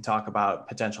evolve. We can talk about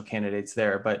potential candidates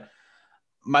there. But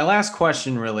my last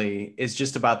question really is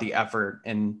just about the effort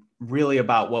and really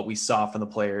about what we saw from the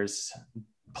players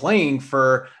playing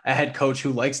for a head coach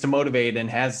who likes to motivate and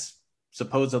has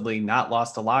supposedly not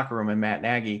lost a locker room in Matt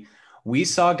Nagy. We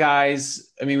saw guys,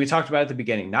 I mean, we talked about it at the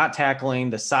beginning, not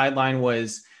tackling. The sideline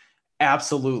was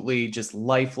absolutely just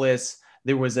lifeless.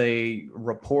 There was a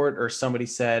report or somebody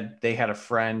said they had a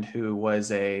friend who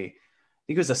was I think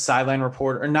he was a sideline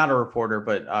reporter, or not a reporter,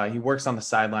 but he works on the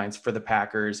sidelines for the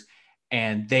Packers.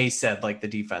 And they said like the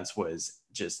defense was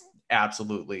just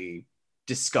absolutely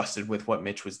disgusted with what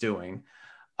Mitch was doing.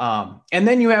 And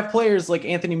then you have players like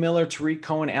Anthony Miller, Tariq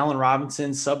Cohen, Allen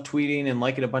Robinson subtweeting and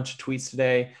liking a bunch of tweets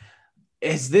today.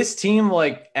 Is this team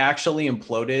like actually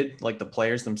imploded, like the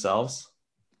players themselves?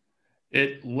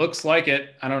 It looks like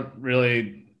it. I don't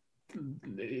really.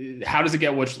 How does it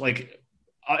get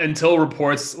until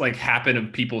reports like happen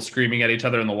of people screaming at each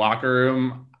other in the locker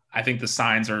room? I think the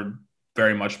signs are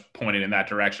very much pointed in that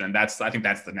direction, and I think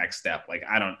that's the next step. Like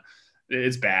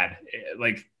it's bad.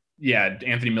 Yeah,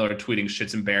 Anthony Miller tweeting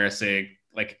shit's embarrassing.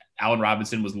 Like Allen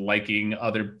Robinson was liking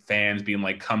other fans being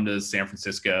like, come to San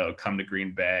Francisco, come to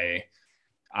Green Bay.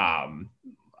 I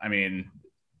mean,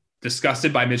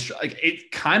 disgusted by Mitch. Like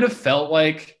it kind of felt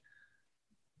like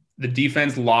the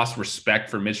defense lost respect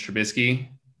for Mitch Trubisky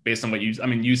based on what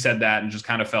you said that, and just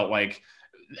kind of felt like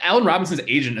Allen Robinson's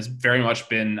agent has very much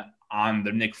been on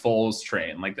the Nick Foles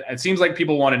train. Like it seems like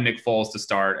people wanted Nick Foles to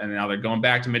start, and now they're going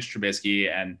back to Mitch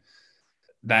Trubisky, and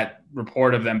that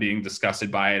report of them being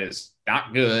disgusted by it is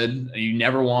not good. You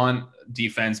never want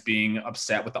defense being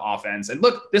upset with the offense. And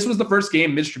look, this was the first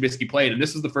game Mitch Trubisky played, and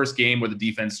this was the first game where the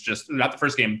defense not the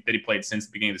first game that he played since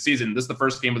the beginning of the season. This is the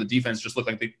first game where the defense just looked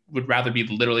like they would rather be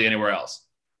literally anywhere else.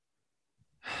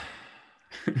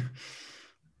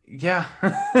 Yeah.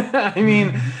 I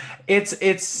mean,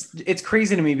 it's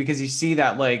crazy to me because you see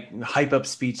that like hype up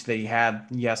speech that he had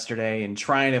yesterday and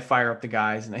trying to fire up the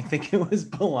guys. And I think it was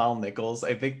Bilal Nichols.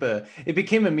 I think it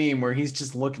became a meme where he's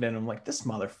just looking at him like, this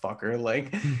motherfucker,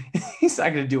 like he's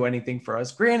not going to do anything for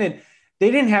us. Granted,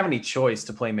 they didn't have any choice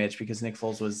to play Mitch because Nick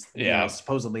Foles was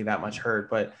supposedly that much hurt,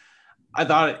 but I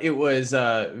thought it was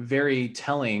very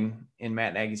telling in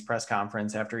Matt Nagy's press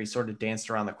conference after he sort of danced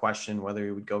around the question whether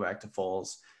he would go back to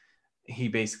Foles. He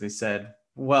basically said,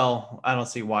 well, I don't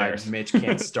see why Mitch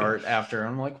can't start after.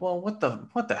 I'm like, well, what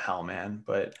the hell, man?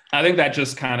 But I think that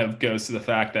just kind of goes to the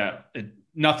fact that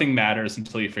nothing matters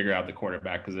until you figure out the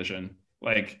quarterback position.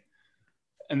 Like,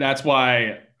 and that's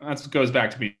why that goes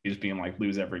back to me just being like,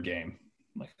 lose every game.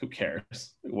 Like, who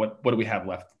cares? What do we have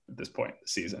left at this point in the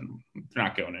season? They're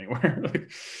not going anywhere.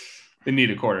 Like, they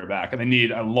need a quarterback, and they need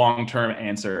a long-term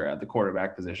answer at the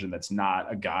quarterback position that's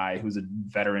not a guy who's a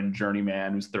veteran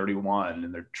journeyman who's 31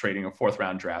 and they're trading a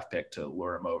 4th-round draft pick to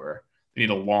lure him over. They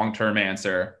need a long-term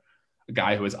answer, a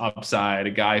guy who has upside,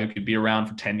 a guy who could be around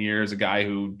for 10 years, a guy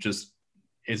who just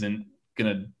who's going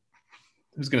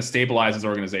to stabilize his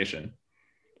organization.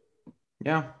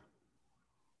 Yeah.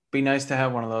 Be nice to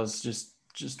have one of those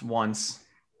just once.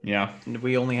 Yeah. And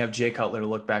we only have Jay Cutler to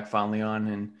look back fondly on,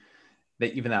 and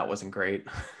that wasn't great.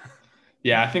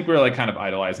 Yeah, I think we're like kind of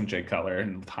idolizing Jay Cutler,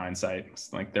 and with hindsight,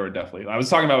 like there were definitely. I was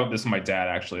talking about this with my dad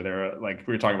actually. We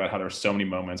were talking about how there were so many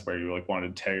moments where you like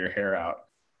wanted to tear your hair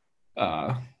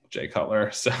out, Jay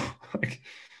Cutler. So like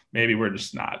maybe we're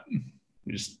just not.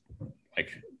 We just like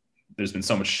there's been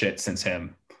so much shit since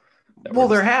him. Well,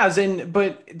 there has,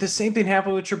 but the same thing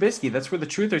happened with Trubisky. That's where the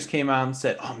truthers came out and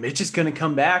said, "Oh, Mitch is going to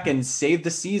come back and save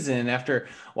the season." After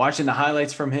watching the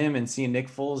highlights from him and seeing Nick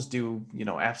Foles do,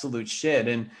 absolute shit,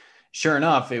 and sure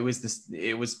enough,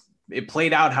 it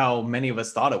played out how many of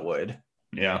us thought it would.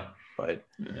 Yeah, but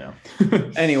yeah.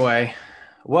 Anyway,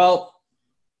 well,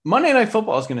 Monday Night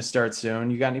Football is going to start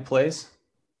soon. You got any plays?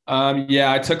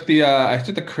 Yeah, I took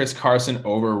the Chris Carson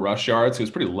over rush yards. It was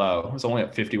pretty low. It was only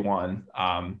at 51.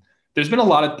 There's been a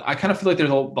lot of, I kind of feel like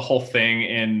the whole thing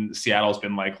in Seattle has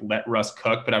been like, let Russ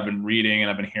cook, but I've been reading and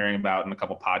I've been hearing about in a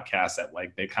couple podcasts that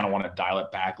like, they kind of want to dial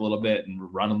it back a little bit and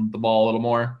run the ball a little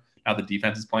more. Now the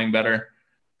defense is playing better.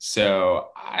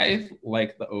 So I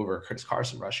like the over Chris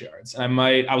Carson rush yards. And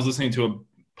I was listening to a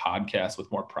podcast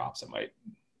with more props. I might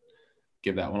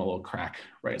give that one a little crack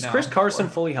right now. Is Chris Carson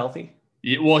fully healthy?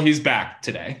 Yeah, well, he's back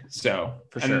today. So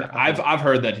for sure. Okay. I've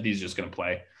heard that he's just going to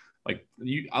play. Like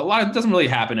it doesn't really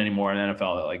happen anymore in the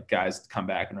NFL that like guys come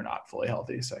back and they're not fully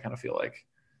healthy. So I kind of feel like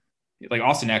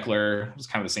Austin Eckler was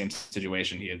kind of the same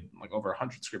situation. He had like over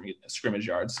 100 scrimmage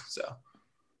yards. So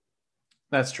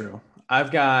that's true.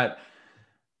 I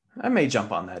may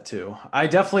jump on that too. I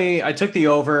took the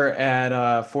over at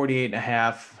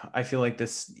 48.5. I feel like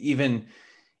this,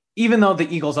 even though the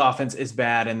Eagles offense is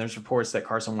bad and there's reports that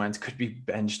Carson Wentz could be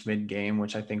benched mid-game,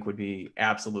 which I think would be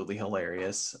absolutely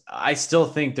hilarious, I still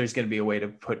think there's going to be a way to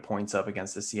put points up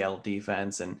against the Seattle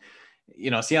defense. And,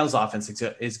 Seattle's offense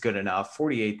is good enough.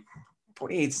 48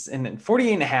 and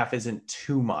 48.5 isn't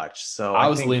too much. So I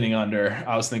was leaning under.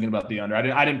 I was thinking about the under.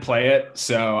 I didn't play it,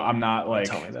 so I'm not like.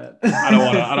 Tell me that. I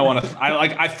don't want to.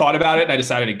 I thought about it and I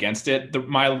decided against it.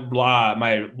 My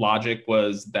logic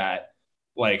was that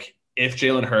like, if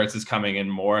Jalen Hurts is coming in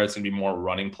more, it's going to be more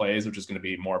running plays, which is going to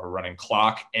be more of a running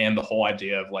clock. And the whole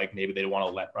idea of like, maybe they want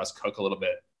to let Russ cook a little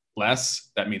bit less.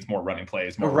 That means more running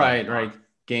plays. More right.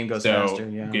 Game goes faster.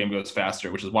 Yeah. Game goes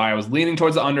faster, which is why I was leaning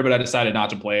towards the under, but I decided not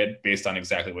to play it based on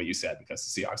exactly what you said,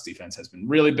 because the Seahawks defense has been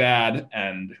really bad.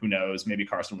 And who knows, maybe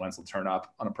Carson Wentz will turn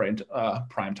up on a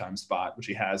primetime spot, which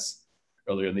he has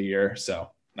earlier in the year.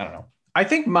 So I don't know. I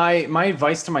think my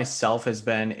advice to myself has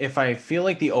been, if I feel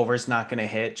like the over is not going to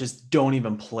hit, just don't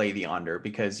even play the under,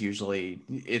 because usually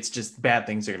it's just bad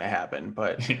things are going to happen.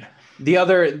 But the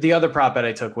other prop bet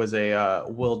I took was a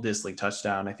Will Dissly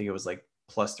touchdown. I think it was like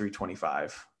plus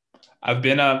 325. I've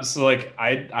been so like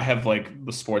I have like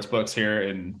the sports books here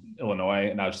in Illinois,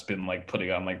 and I've just been like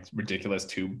putting on like ridiculous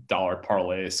 $2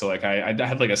 parlays. So like I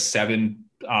had like a seven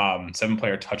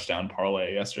player touchdown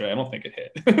parlay yesterday. I don't think it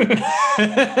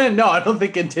hit. No, I don't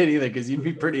think it did either, because you'd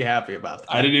be pretty happy about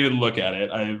that. I didn't even look at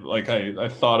it. I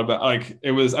thought about like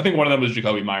it was. I think one of them was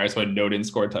Jacoby Myers, so I know didn't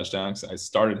score a touchdown because I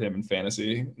started him in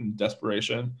fantasy in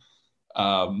desperation.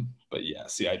 But yeah,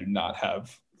 see, I do not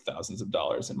have thousands of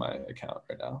dollars in my account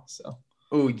right now. So,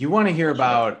 oh, you want to hear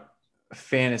about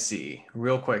fantasy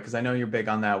real quick, because I know you're big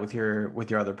on that with your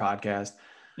other podcast.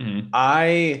 Mm-hmm.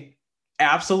 I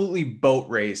absolutely boat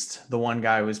raced the one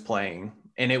guy was playing,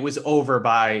 and it was over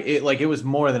by it. Like, it was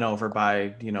more than over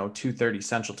by 2:30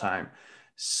 Central Time.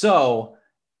 So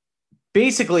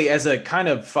basically, as a kind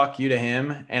of fuck you to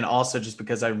him, and also just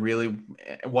because I really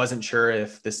wasn't sure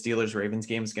if the Steelers-Ravens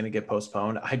game is going to get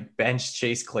postponed, I benched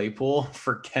Chase Claypool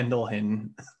for Kendall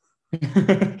Hinton.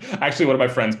 Actually, one of my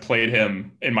friends played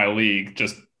him in my league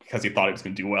just because he thought he was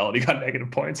going to do well, and he got negative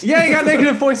points. Yeah, he got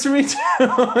negative points for me too.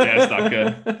 Yeah, it's not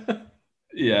good.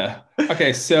 Yeah.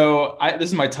 Okay, so this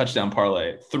is my touchdown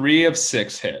parlay. 3 of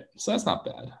 6 hit, so that's not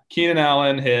bad. Keenan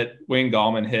Allen hit, Wayne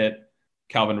Gallman hit,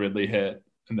 Calvin Ridley hit.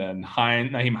 And then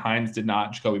Nyheim Hines did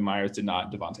not, Jacoby Myers did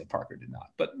not, Devontae Parker did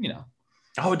not. But,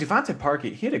 Oh, Devontae Parker,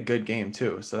 he had a good game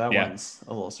too. So that one's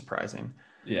a little surprising.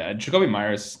 Yeah, Jacoby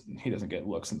Myers, he doesn't get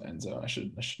looks in the end zone. I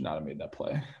should not have made that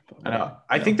play. But, I know.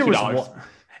 I think there was $2. one.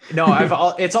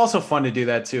 No, it's also fun to do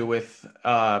that too. With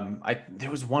there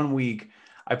was one week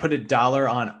I put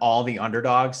 $1 on all the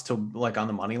underdogs to like on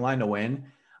the money line to win.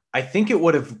 I think it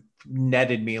would have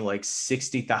netted me like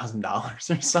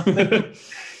 $60,000 or something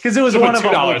because it was one of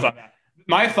 $2 on that.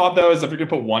 My thought though is if you're gonna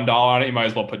put $1 on it, you might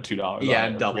as well put $2. Yeah,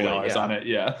 on it, double $3 on it.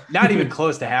 Yeah, not even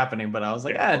close to happening. But I was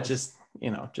like, just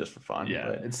just for fun. Yeah,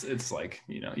 but, it's like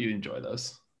you enjoy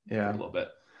those. Yeah, a little bit.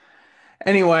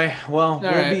 Anyway, well,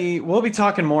 All we'll be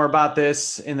talking more about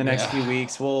this in the next few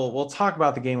weeks. We'll talk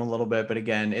about the game a little bit, but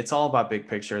again, it's all about big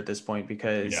picture at this point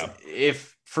because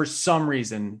if for some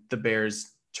reason the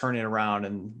Bears turn it around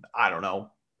and I don't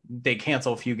know, they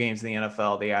cancel a few games in the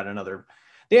NFL, they add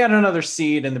another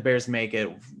seed and the Bears make it,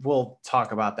 we'll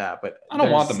talk about that. But I don't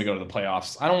want them to go to the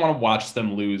playoffs. I don't want to watch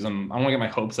them lose. I want to get my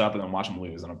hopes up and then watch them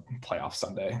lose on a playoff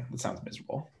Sunday. That sounds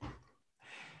miserable.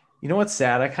 You know what's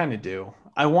sad? I kind of do.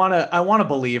 I want to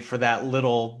believe for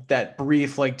that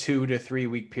brief like 2 to 3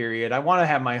 week period. I want to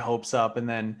have my hopes up and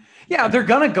then they're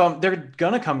going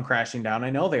to come crashing down. I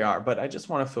know they are, but I just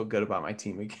want to feel good about my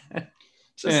team again.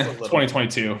 Just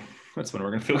 2022. That's when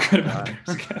we're going to feel good about it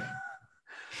again.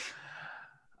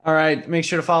 All right. Make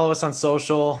sure to follow us on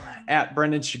social at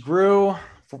Brendan Shagrew.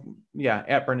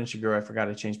 At Brendan Shagrew. I forgot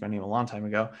I changed my name a long time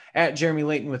ago. At Jeremy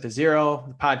Layton with a 0.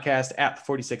 The podcast at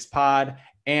 46 Pod.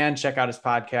 And check out his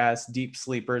podcast, Deep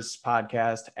Sleepers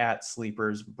Podcast at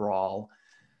Sleepers Brawl.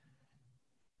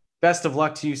 Best of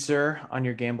luck to you, sir, on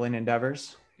your gambling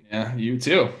endeavors. Yeah, you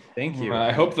too. Thank you.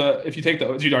 I hope if you take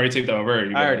did you already take the over?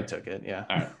 I already took it. Yeah.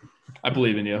 All right. I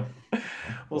believe in you.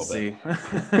 We'll see.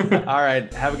 All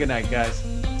right. Have a good night, guys.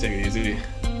 Take it easy.